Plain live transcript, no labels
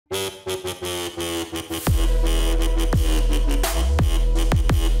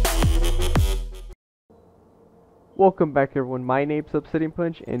Welcome back everyone, my name's Obsidian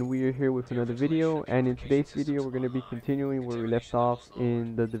Punch and we are here with another video, and in today's video we're going to be continuing where we left off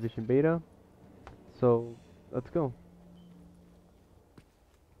in the Division Beta. So, let's go.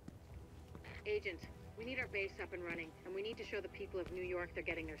 Agent, we need our base up and running, and we need to show the people of New York they're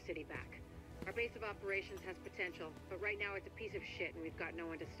getting their city back. Our base of operations has potential, but right now it's a piece of shit and we've got no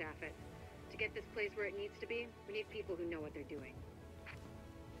one to staff it. To get this place where it needs to be, we need people who know what they're doing.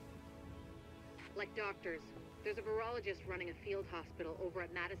 Like doctors. There's a virologist running a field hospital over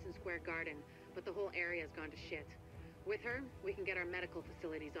at Madison Square Garden, but the whole area's gone to shit. With her, we can get our medical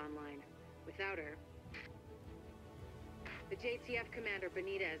facilities online. Without her... The JTF commander,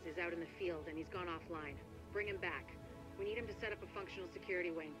 Benitez, is out in the field and he's gone offline. Bring him back. We need him to set up a functional security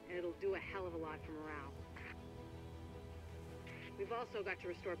wing, and it'll do a hell of a lot for morale. We've also got to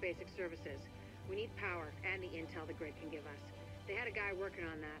restore basic services. We need power and the intel the grid can give us. They had a guy working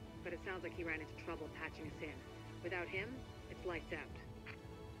on that, but it sounds like he ran into trouble patching us in. Without him, it's lights out.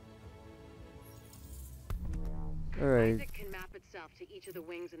 Alright. Isaac can map itself to each of the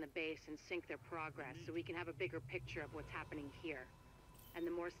wings in the base and sync their progress so we can have a bigger picture of what's happening here. And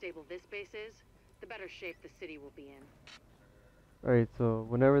the more stable this base is, the better shape the city will be in. Alright, so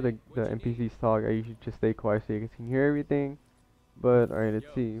whenever the NPCs talk, I usually just stay quiet so you can hear everything. But, alright,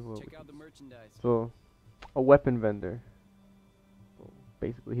 let's see. So, a weapon vendor. So,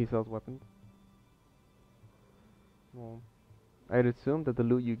 basically he sells weapons. Well, I'd assume that the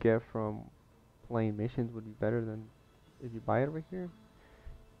loot you get from playing missions would be better than if you buy it over here.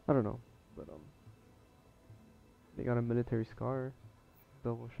 I don't know, but they got a military scar,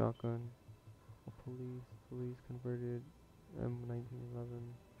 double shotgun, a police converted, M1911,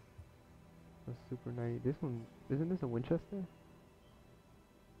 a Super 90. This one, isn't this a Winchester?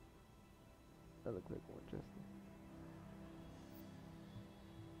 That looks like a Winchester.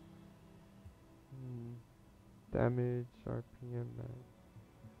 Damage, RPM,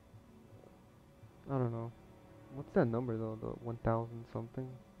 I don't know. What's that number though? The 1000 something?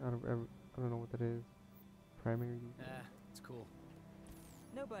 I don't know what that is. Primary. It's cool.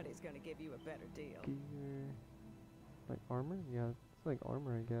 Nobody's gonna give you a better deal. Gear. Like armor? Yeah, it's like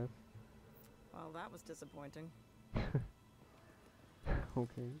armor, I guess. Well, that was disappointing.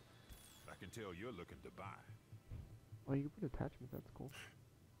 Okay. I can tell you're looking to buy. Oh, you put attachments. That's cool.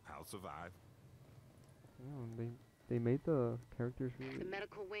 I'll survive. Yeah, they made the characters really The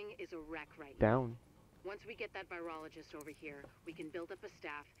medical wing is a wreck right down. now. Once we get that virologist over here, we can build up a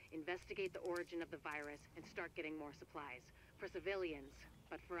staff, investigate the origin of the virus, and start getting more supplies. For civilians,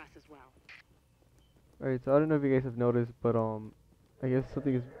 but for us as well. Alright, so I don't know if you guys have noticed, but I guess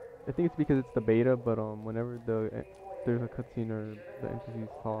something is, I think it's because it's the beta, but whenever there's a cutscene or the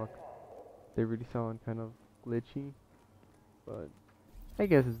NPCs talk, they really sound kind of glitchy. But I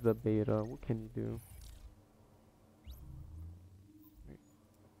guess it's the beta. What can you do?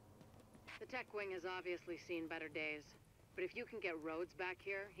 The tech wing has obviously seen better days. But if you can get Rhodes back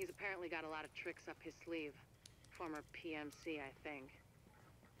here, he's apparently got a lot of tricks up his sleeve. Former PMC, I think.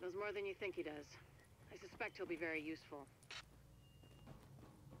 Knows more than you think he does. I suspect he'll be very useful.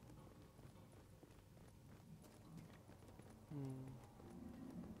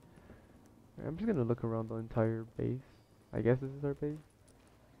 I'm just gonna look around the entire base. I guess this is our base.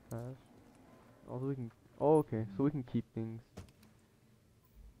 Also we can, oh okay, so we can keep things.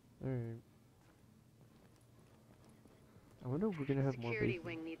 Alright. I wonder if we're gonna have more bases. Security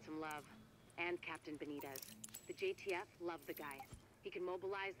wing needs some love. And Captain Benitez. The JTF love the guy. He can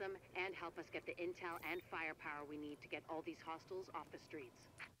mobilize them and help us get the intel and firepower we need to get all these hostiles off the streets.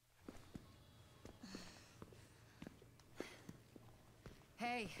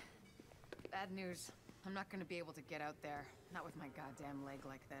 Hey, bad news. I'm not gonna be able to get out there. Not with my goddamn leg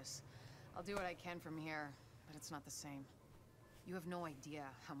like this. I'll do what I can from here, but it's not the same. You have no idea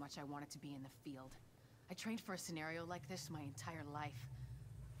how much I wanted to be in the field. I trained for a scenario like this my entire life.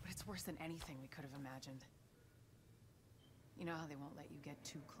 But it's worse than anything we could have imagined. You know how they won't let you get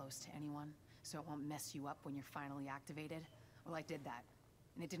too close to anyone, so it won't mess you up when you're finally activated? Well, I did that,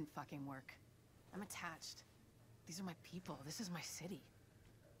 and it didn't fucking work. I'm attached. These are my people. This is my city.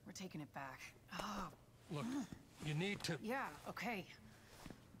 We're taking it back. Oh. Look, you need to... Yeah, okay.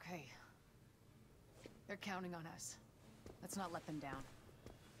 Okay. They're counting on us. Let's not let them down.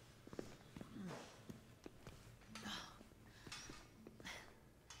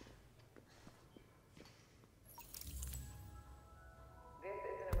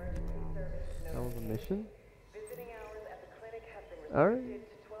 That was a mission? Alright.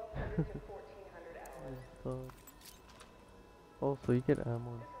 Oh, so you get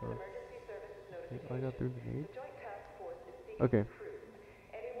ammo and stuff. Wait, I got 3 grenades? Okay.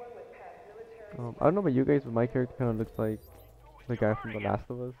 I don't know about you guys, but my character kind of looks like the guy from The Last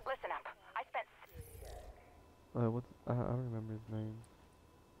of Us. Listen up. I spent What's I don't remember his name.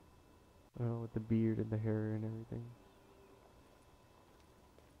 I don't know, with the beard and the hair and everything.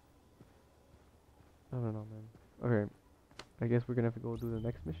 I don't know, man. Okay, I guess we're gonna have to go do the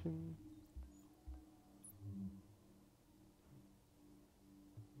next mission.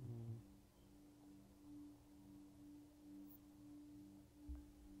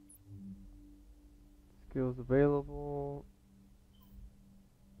 Skills available.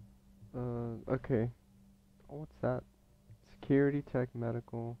 Okay. Oh, what's that? Security, tech,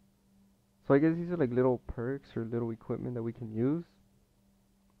 medical. So I guess these are like little perks or little equipment that we can use.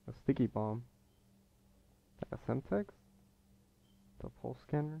 A sticky bomb. Like a Semtex. The pulse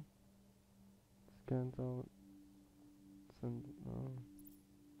scanner. Scans out. Send.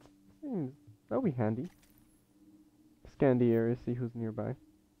 Seems that'll be handy. Scan the area, see who's nearby.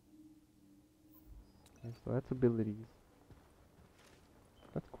 Okay, so that's abilities.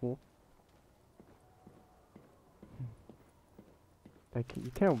 That's cool.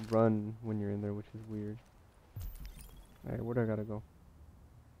 You can't run when you're in there, which is weird. Alright, where do I gotta go?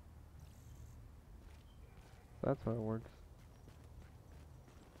 That's how it works.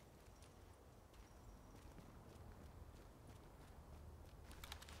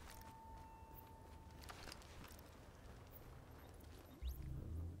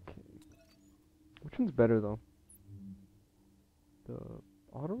 Okay. Which one's better though? The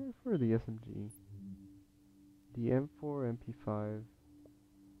auto rifle or the SMG? The M4, MP5.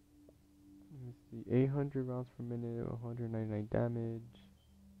 Let's see, 800 rounds per minute, 199 damage,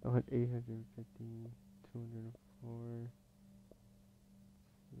 850, 204,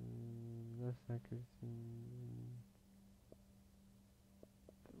 less accuracy.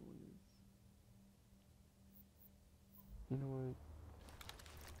 That one is, you know what?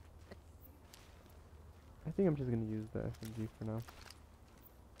 I think I'm just gonna use the SMG for now.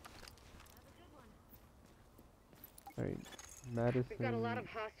 Alright, Madison. We've got a lot of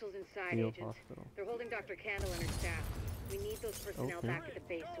hostiles inside, Field Agent. Hospital. They're holding Dr. Candle and her staff. We need those personnel Okay. back at the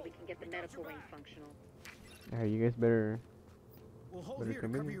base so we can get the medical wing functional. Alright, you guys better. We'll hold Better here to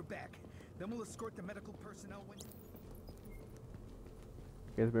come in. cover your back. Then we'll escort the medical personnel when...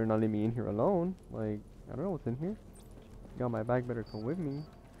 You guys better not leave me in here alone. Like, I don't know what's in here. You got my bag, better come with me.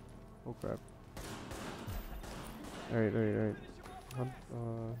 Oh crap. Alright.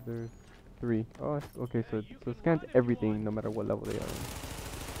 There's 3. Oh, okay, so it scans everything no matter what level they are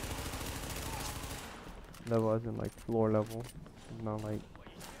in. Level as in like floor level, not like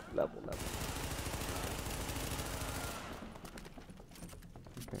level.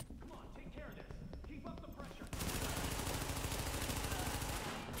 Okay.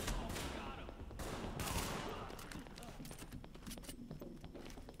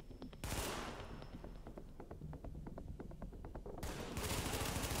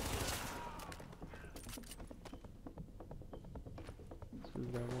 This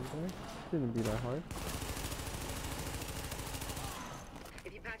is that one guy. Shouldn't be that hard.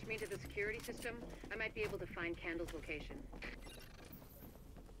 If you patch me into the security system, I might be able to find Candle's location.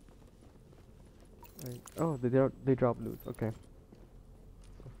 Right. Oh, they drop loot. Okay.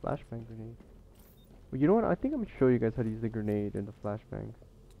 So flashbang grenade. Well, you know what? I think I'm gonna show you guys how to use the grenade and the flashbangs.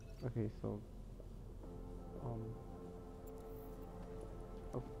 Okay, so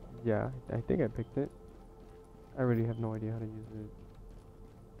oh, yeah, I think I picked it. I really have no idea how to use it.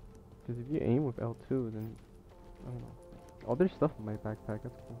 Because if you aim with L2, then I don't know. Oh, there's stuff in my backpack.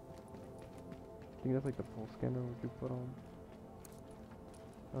 That's cool. I think that's like the pulse scanner what you put on.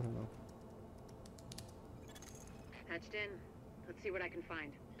 I don't know. Patched in. Let's see what I can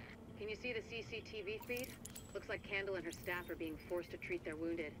find. Can you see the CCTV feed? Looks like Candle and her staff are being forced to treat their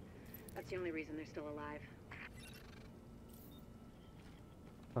wounded. That's the only reason they're still alive.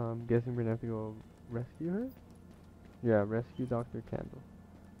 I'm guessing we're gonna have to go rescue her? Yeah, rescue Dr. Candle.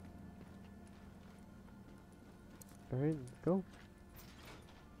 Alright, let's go.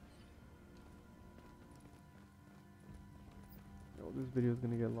 Oh, this video is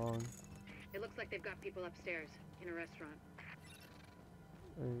gonna get long. It looks like they've got people upstairs, in a restaurant.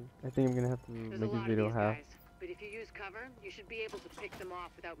 I think I'm gonna have to There's a make this lot of video these half. guys, but if you use cover, you should be able to pick them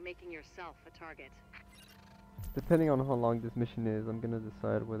off without making yourself a target. Depending on how long this mission is, I'm gonna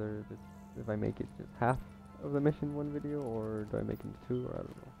decide whether if I make it just half of the mission one video, or do I make it 2, or I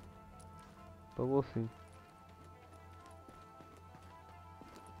don't know. But we'll see.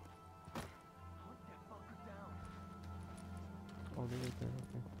 Oh, they're right there,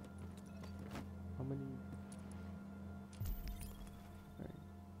 okay. How many? Alright.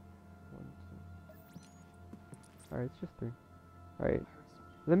 1, 2. Alright, it's just 3. Alright.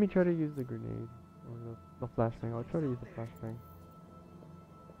 Let me try to use the grenade. Or the flashbang. I'll try to use the flashbang.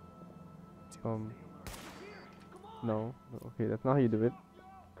 No. Okay, that's not how you do it.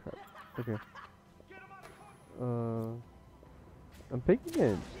 Crap. Okay. I'm picking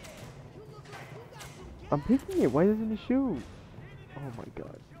it. I'm picking it. Why doesn't it shoot? Oh my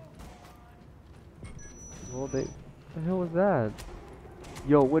god. Well, the hell was that?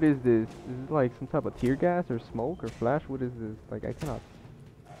 Yo, what is this? Is it like some type of tear gas or smoke or flash? What is this? Like, I cannot.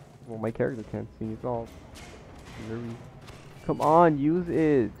 Well, my character can't see. It's all very. Come on, use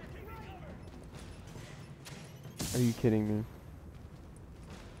it. Are you kidding me?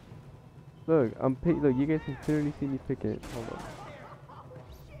 Look, look, you guys can clearly see me pick it. Hold on.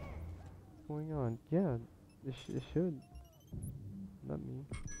 What's going on? Yeah, it should. Not me.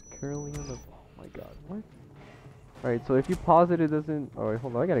 Currently on the. Oh my god, what? Alright, so if you pause it, it doesn't. Alright,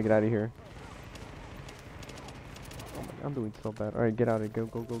 hold on, I gotta get out of here. Oh my, I'm doing so bad. Alright, get out of it. Go.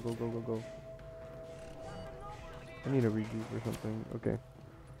 I need a reboot or something. Okay.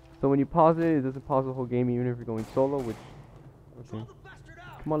 So when you pause it, it doesn't pause the whole game, even if you're going solo, which. Okay.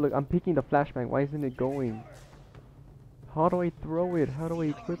 Come on, look, I'm picking the flashbang. Why isn't it going? How do I throw it? How do I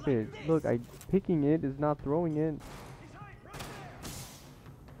equip it? Look, picking it is not throwing it.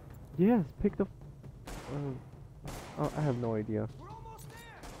 Yes, pick the. Oh, I have no idea.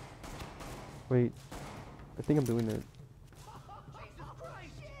 Wait, I think I'm doing it.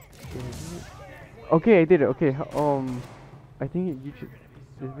 Did I do it? Okay, I did it. Okay, I think you should.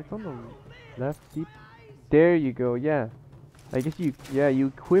 Is it on the left deep? There you go. Yeah. I guess you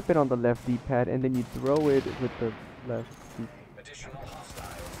equip it on the left D-pad and then you throw it with the left D.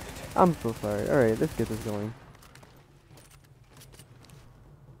 I'm so sorry. Alright, let's get this going.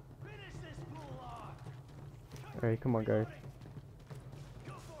 Alright, come on guys.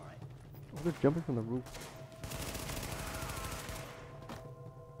 Oh, they're jumping from the roof.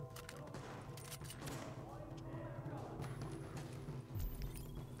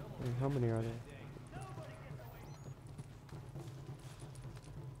 Wait, how many are there?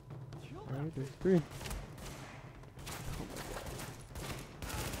 Alright, there's 3.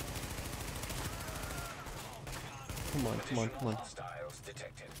 Come on.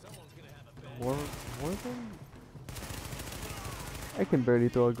 More of them? I can barely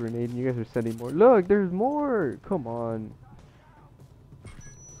throw a grenade and you guys are sending more. Look, there's more! Come on.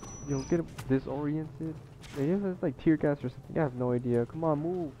 Yo, get disoriented. I guess it's like tear gas or something. I have no idea. Come on,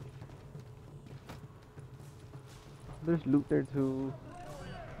 move. There's loot there too.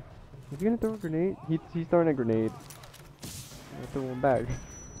 Is he gonna throw a grenade? He's throwing a grenade. I'm gonna throw one back.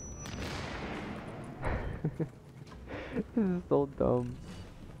 This is so dumb.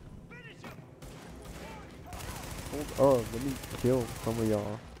 Hold up, let me kill some of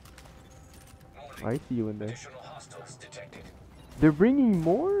y'all. I see you in there. They're bringing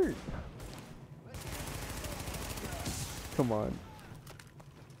more? Come on.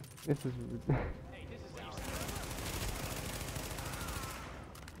 This is rude.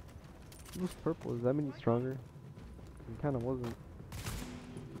 It was purple. Does that mean he's stronger? He kind of wasn't.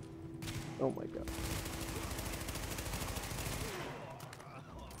 Oh my god.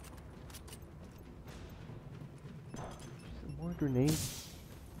 Some more grenades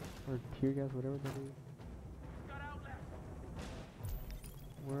or tear gas, whatever that is.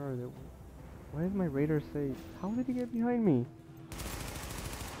 Where are they? Why does my radar say? How did he get behind me?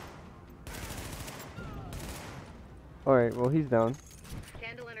 All right. Well, he's down.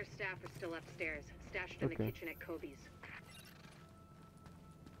 Candle and her staff are still upstairs, stashed in the kitchen at Kobe's.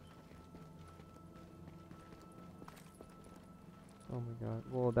 Oh my god.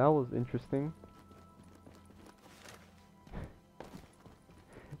 Well, that was interesting.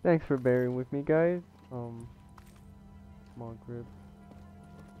 Thanks for bearing with me, guys. Small grip.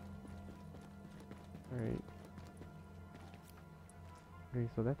 Alright. Okay,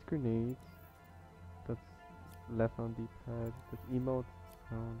 so that's grenades. That's left on D-pad. That's emotes.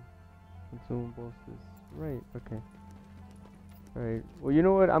 Consumables is right. Okay. Alright. Well, you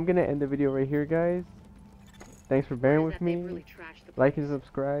know what? I'm gonna end the video right here, guys. Thanks for bearing with me. Really like and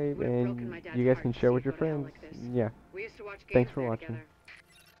subscribe, and you guys can share with your friends. Yeah. Thanks for watching.